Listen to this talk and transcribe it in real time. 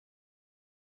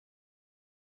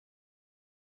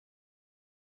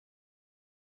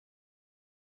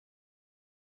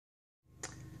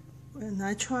When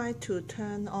I try to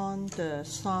turn on the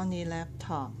Sony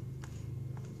laptop,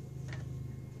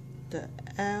 the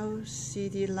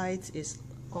LCD light is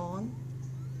on,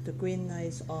 the green light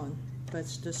is on, but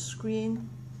the screen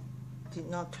did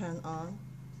not turn on.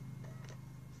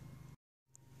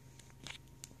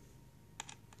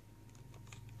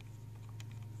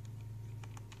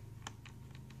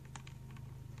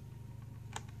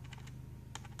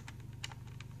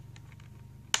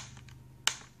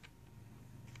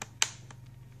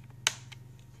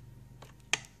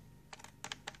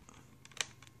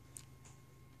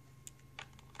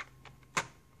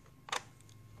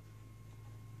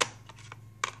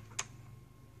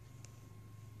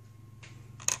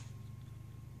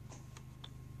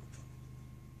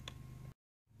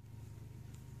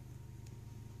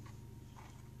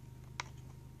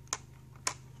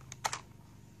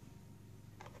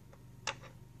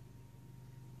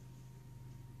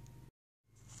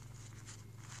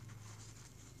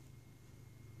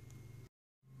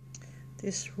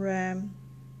 This RAM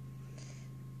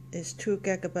is 2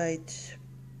 GB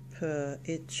per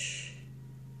each.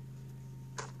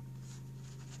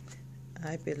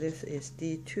 I believe it's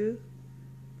D2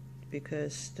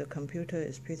 because the computer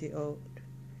is pretty old.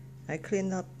 I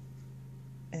cleaned up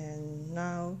and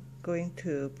now going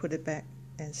to put it back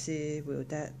and see will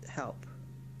that help.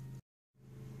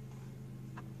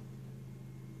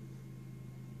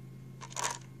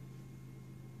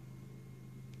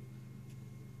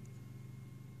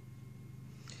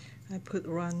 I put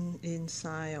one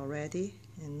inside already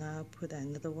and now put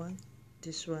another one.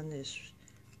 This one is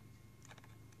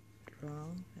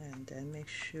wrong, and then make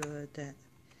sure that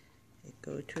it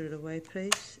go to the right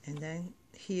place, and then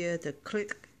here the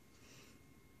click.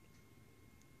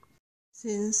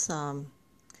 Since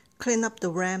clean up the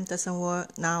RAM doesn't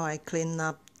work, now I clean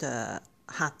up the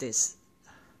hard disk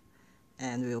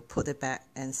and we'll put it back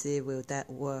and see will that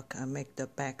work and make the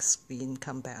back screen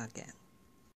come back again.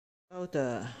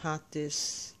 The hard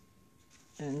disk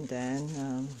and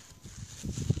then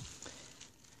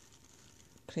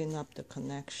clean up the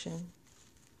connection,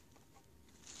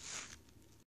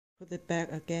 put it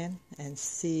back again and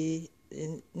see.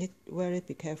 You need very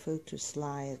be careful to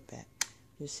slide it back.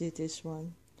 You see this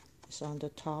one is on the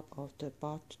top of the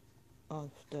bottom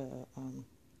of the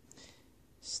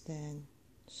stand,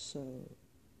 so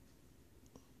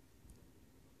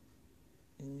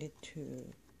you need to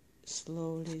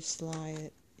slowly slide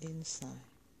it inside.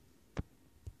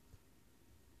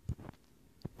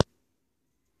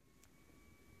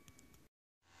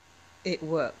 It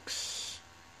works.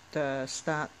 The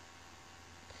starting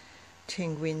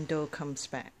window comes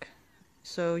back.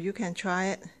 So you can try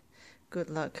it. Good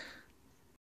luck.